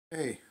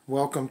Hey,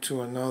 welcome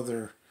to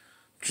another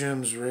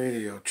Jim's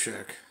Radio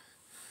Check.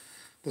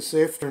 This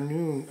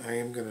afternoon I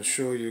am going to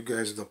show you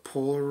guys the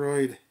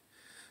Polaroid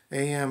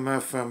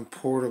AM/FM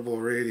portable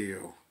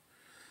radio.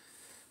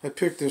 I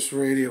picked this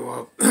radio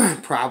up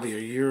probably a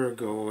year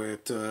ago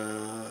at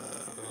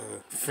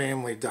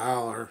Family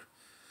Dollar.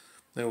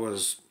 It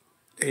was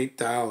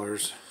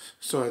 $8,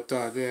 so I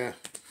thought, yeah,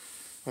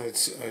 I'd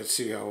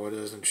see how it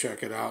is and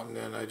check it out, and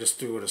then I just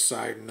threw it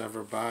aside and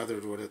never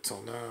bothered with it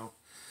till now.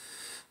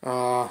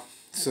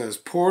 It says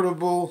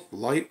portable,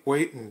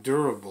 lightweight, and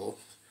durable.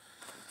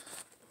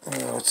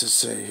 What's it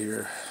say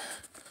here?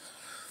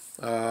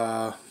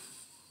 AM/FM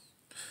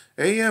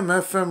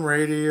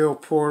radio,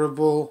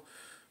 portable,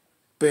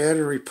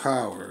 battery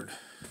powered.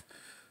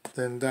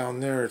 Then down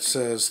there it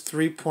says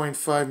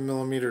 3.5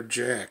 millimeter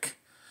jack.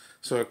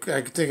 So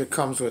I think it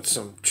comes with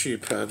some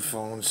cheap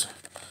headphones.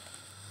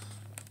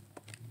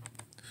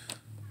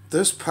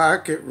 This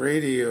pocket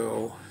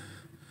radio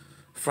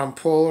from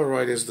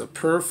Polaroid is the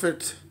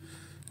perfect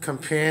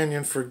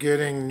companion for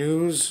getting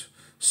news,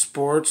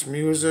 sports,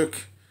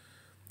 music,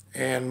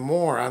 and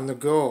more on the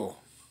go.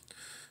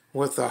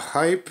 With a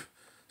hype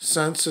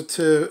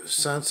sensitive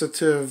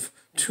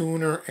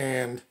tuner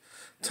and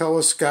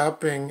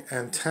telescoping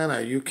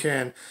antenna, you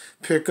can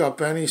pick up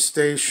any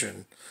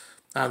station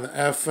on the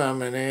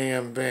FM and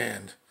AM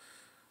band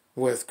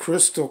with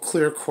crystal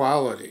clear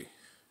quality.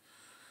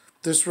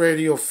 This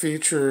radio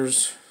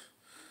features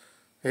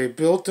a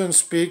built-in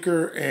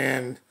speaker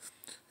and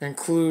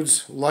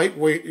includes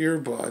lightweight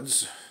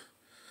earbuds.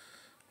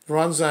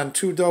 Runs on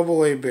 2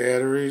 AA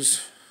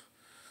batteries.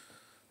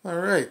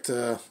 Alright,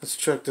 let's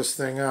check this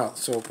thing out.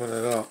 Let's open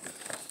it up.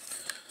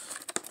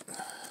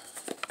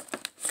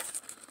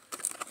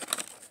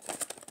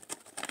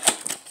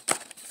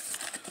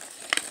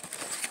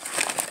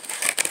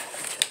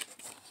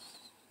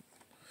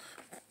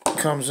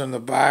 Comes in the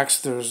box.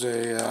 There's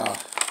a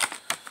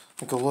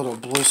like a little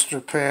blister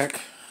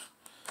pack.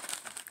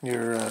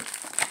 Your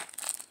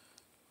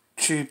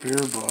cheap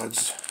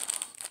earbuds.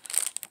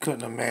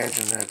 Couldn't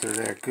imagine that they're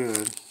that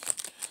good.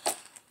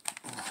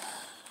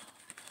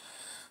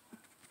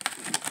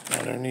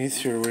 Underneath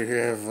here we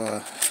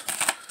have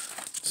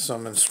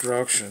some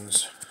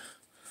instructions.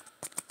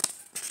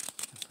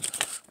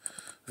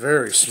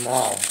 Very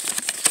small.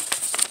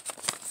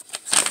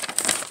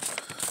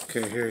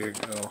 Okay, here you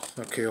go.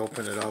 Okay,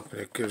 open it up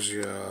and it gives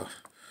you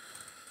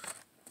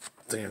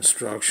the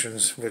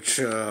instructions, which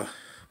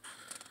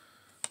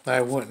I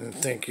wouldn't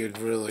think you'd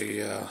really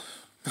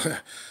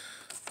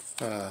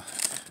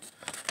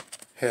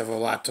have a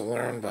lot to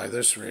learn by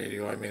this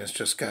radio. I mean, it's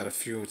just got a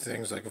few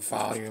things like a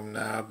volume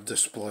knob,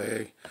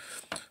 display,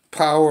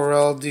 power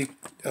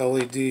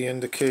LED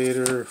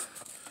indicator,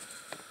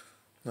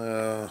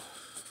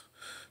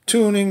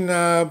 tuning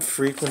knob,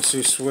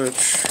 frequency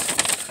switch.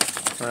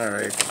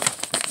 Alright,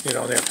 you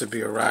don't have to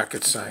be a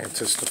rocket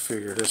scientist to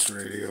figure this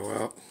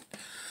radio out.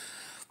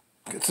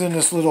 It's in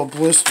this little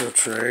blister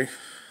tray.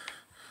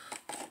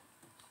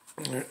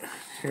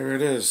 Here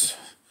it is.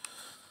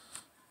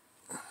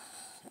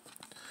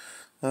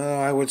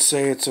 I would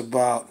say it's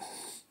about,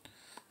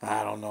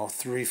 I don't know,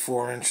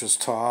 3-4 inches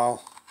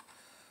tall.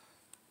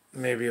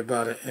 Maybe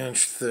about an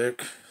inch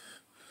thick.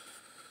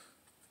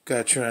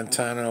 Got your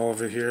antenna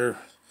over here.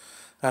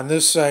 On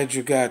this side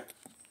you got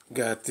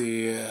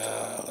the,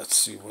 let's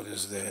see, what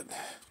is that?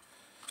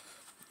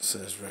 It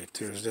says right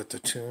there, is that the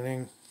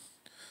tuning?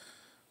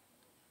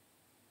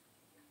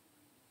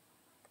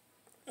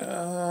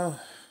 I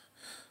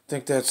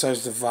think that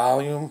says the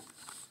volume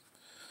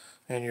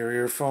and your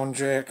earphone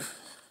jack.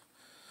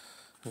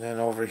 And then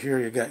over here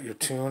you got your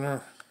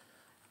tuner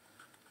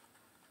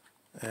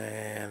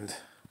and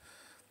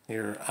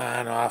your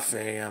on-off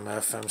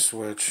AM/FM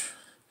switch.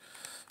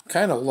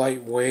 Kind of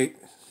lightweight.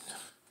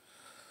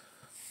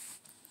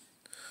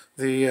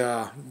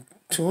 The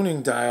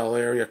tuning dial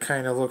area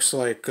kind of looks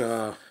like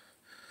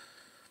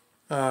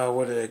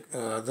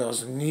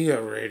those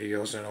Nia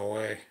radios in a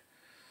way.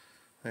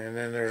 And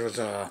then there was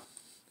a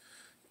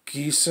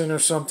Geeson or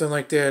something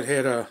like that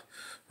had a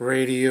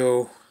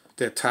radio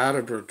that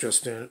Todderbert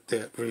just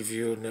that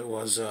reviewed, and it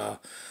was it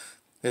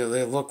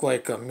looked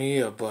like a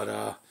Mia, but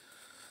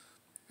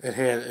it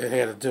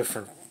had a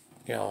different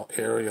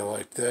area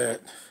like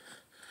that.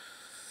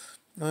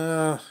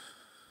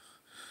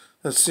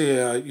 Let's see,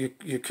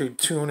 you could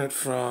tune it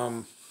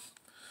from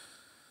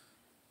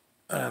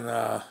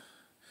an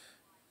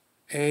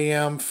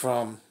AM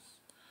from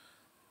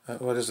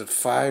what is it,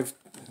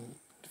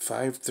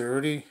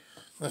 530.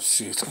 Let's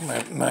see, it's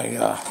my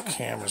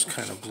camera's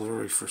kind of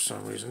blurry for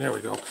some reason. There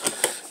we go.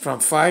 From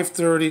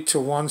 530 to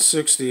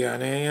 160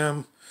 on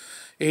AM,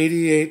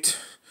 88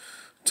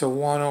 to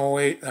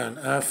 108 on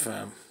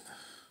FM.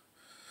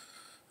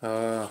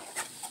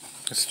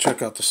 Let's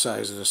check out the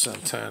size of this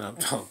antenna.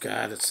 Oh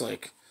God, it's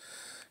like,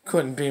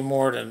 couldn't be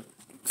more than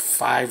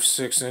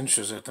 5-6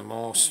 inches at the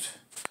most.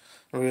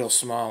 Real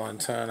small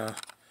antenna.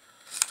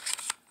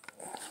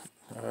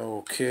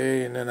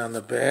 Okay, and then on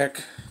the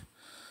back,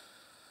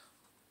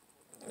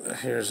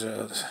 here's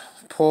a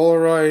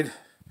Polaroid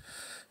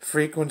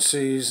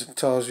Frequencies, it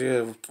tells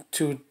you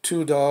two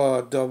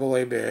AA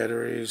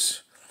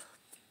batteries,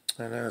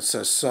 and then it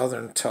says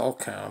Southern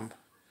Telcom,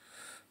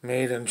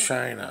 made in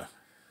China.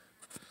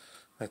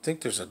 I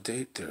think there's a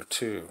date there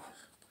too.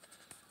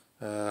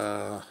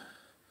 20,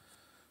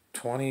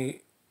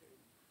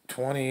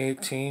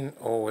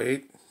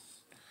 2018-08.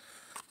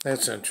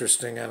 That's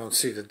interesting. I don't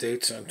see the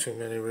dates on too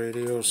many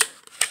radios.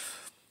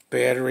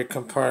 Battery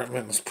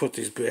compartment. Let's put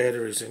these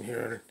batteries in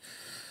here and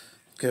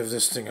give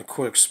this thing a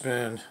quick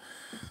spin.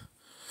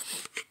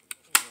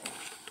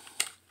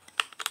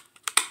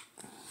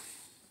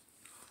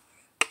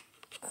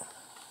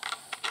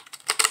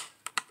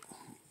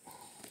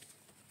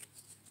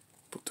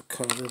 Put the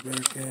cover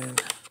back in.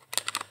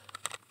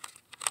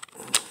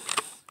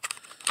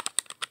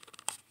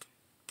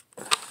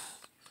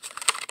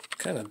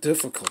 Kind of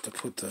difficult to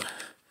put the...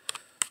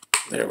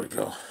 There we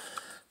go.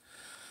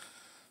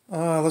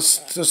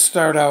 Let's just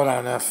start out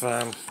on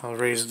FM. I'll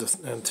raise the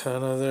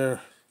antenna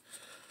there.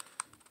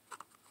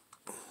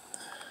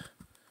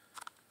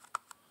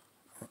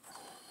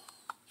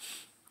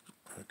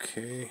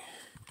 Okay.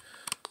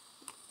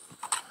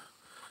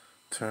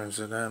 Turns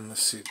it on.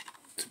 Let's see.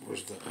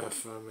 Where's the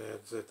FM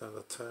exit on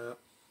the top?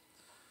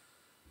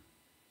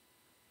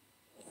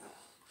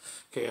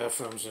 Okay,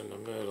 FM's in the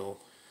middle.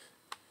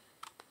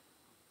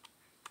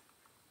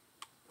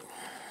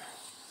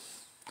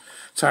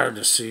 It's hard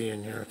to see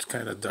in here. It's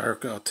kind of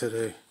dark out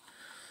today.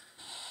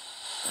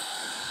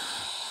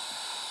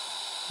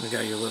 You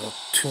got your little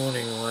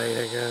tuning light,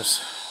 I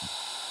guess.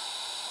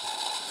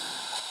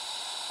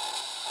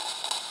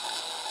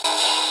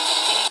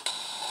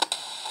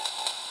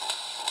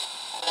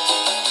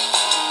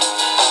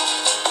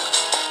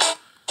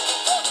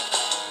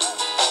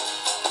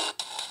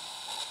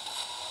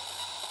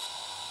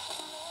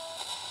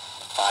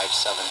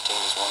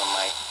 is one of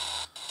my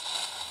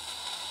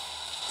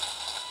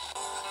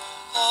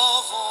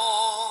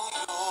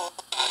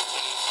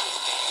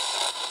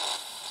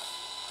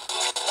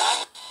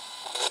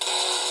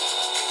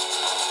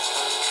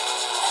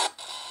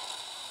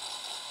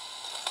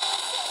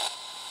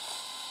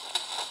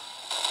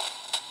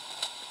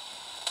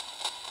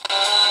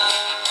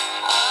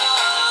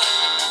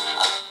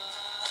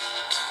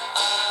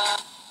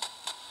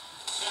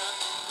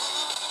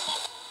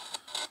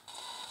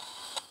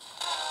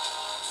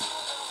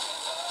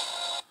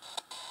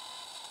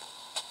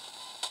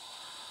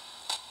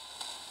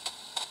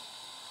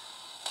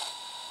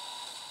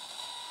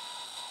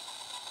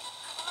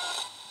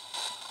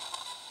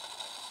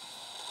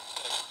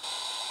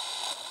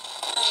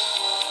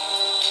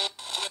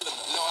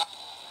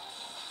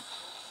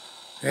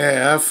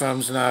Yeah,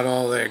 FM's not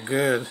all that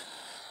good.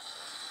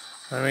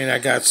 I mean, I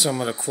got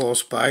some of the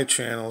close by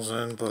channels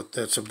in, but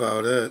that's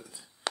about it.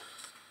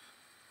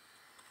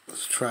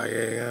 Let's try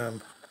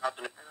AM.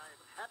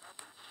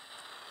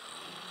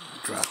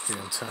 Drop the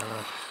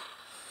antenna.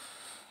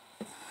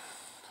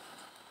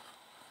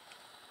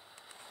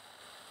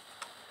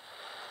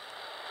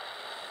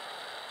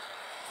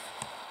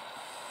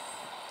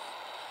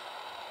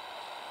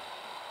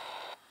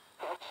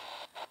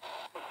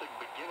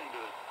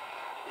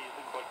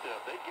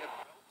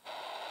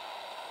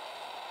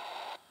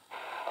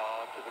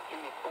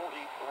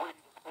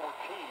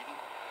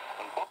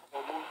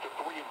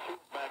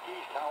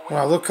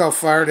 Wow, look how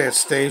far that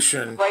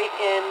station. The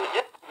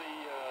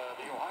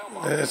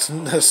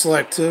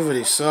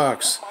selectivity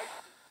sucks.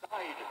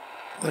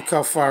 Look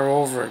how far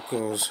over it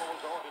goes.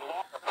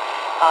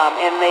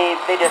 And they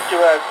just do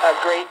a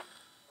great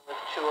with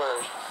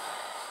tours.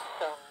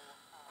 So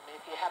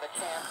if you have a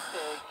chance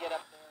to get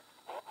up there.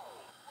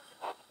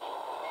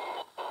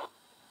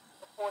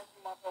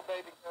 14-month-old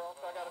baby girl,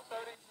 so I got a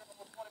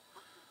 30-year-old 23.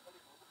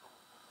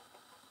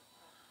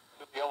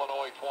 The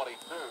Illinois 22.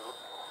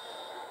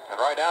 And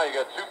right now you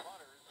got two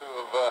runners who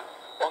have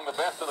among the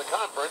best in the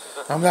conference.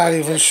 I'm not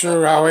even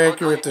sure how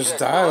accurate this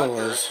dial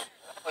is.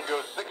 One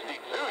goes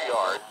 62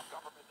 yards.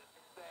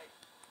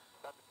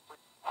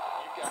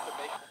 You've got to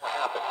make more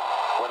happen,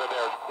 whether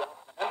they're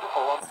end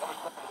or on the other side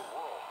of the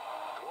world.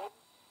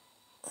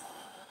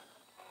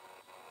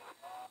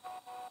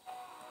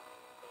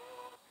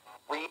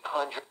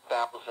 $300,000.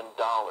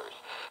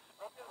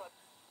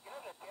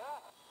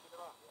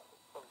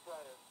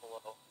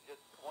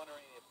 Just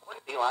wondering if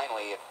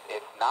Langley,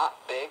 if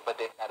not big, but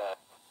they've got a.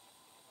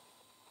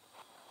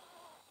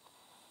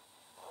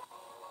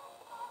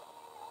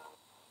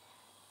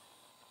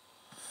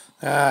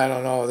 I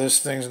don't know. This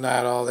thing's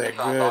not all that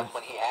good.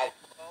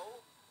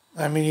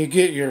 I mean, you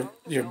get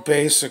your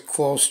basic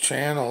close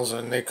channels,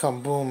 and they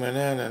come booming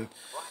in and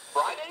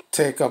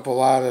take up a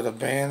lot of the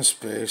band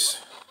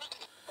space.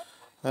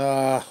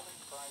 It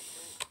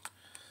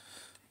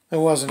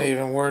wasn't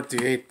even worth the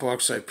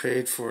 $8 I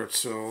paid for it.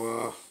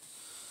 So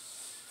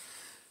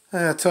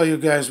I'll tell you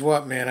guys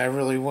what, man. I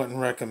really wouldn't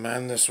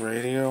recommend this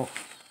radio.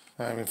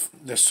 I mean,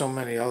 there's so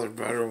many other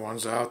better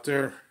ones out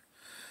there.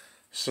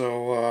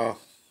 So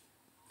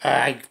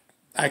I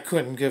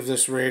couldn't give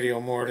this radio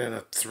more than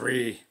a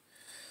 3,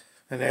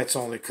 and that's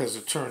only because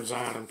it turns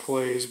on and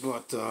plays.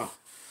 But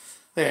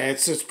yeah,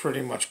 it's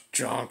pretty much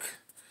junk.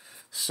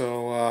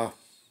 So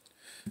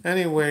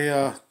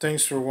anyway,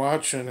 thanks for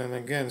watching, and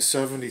again,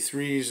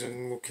 73s,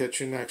 and we'll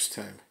catch you next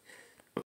time.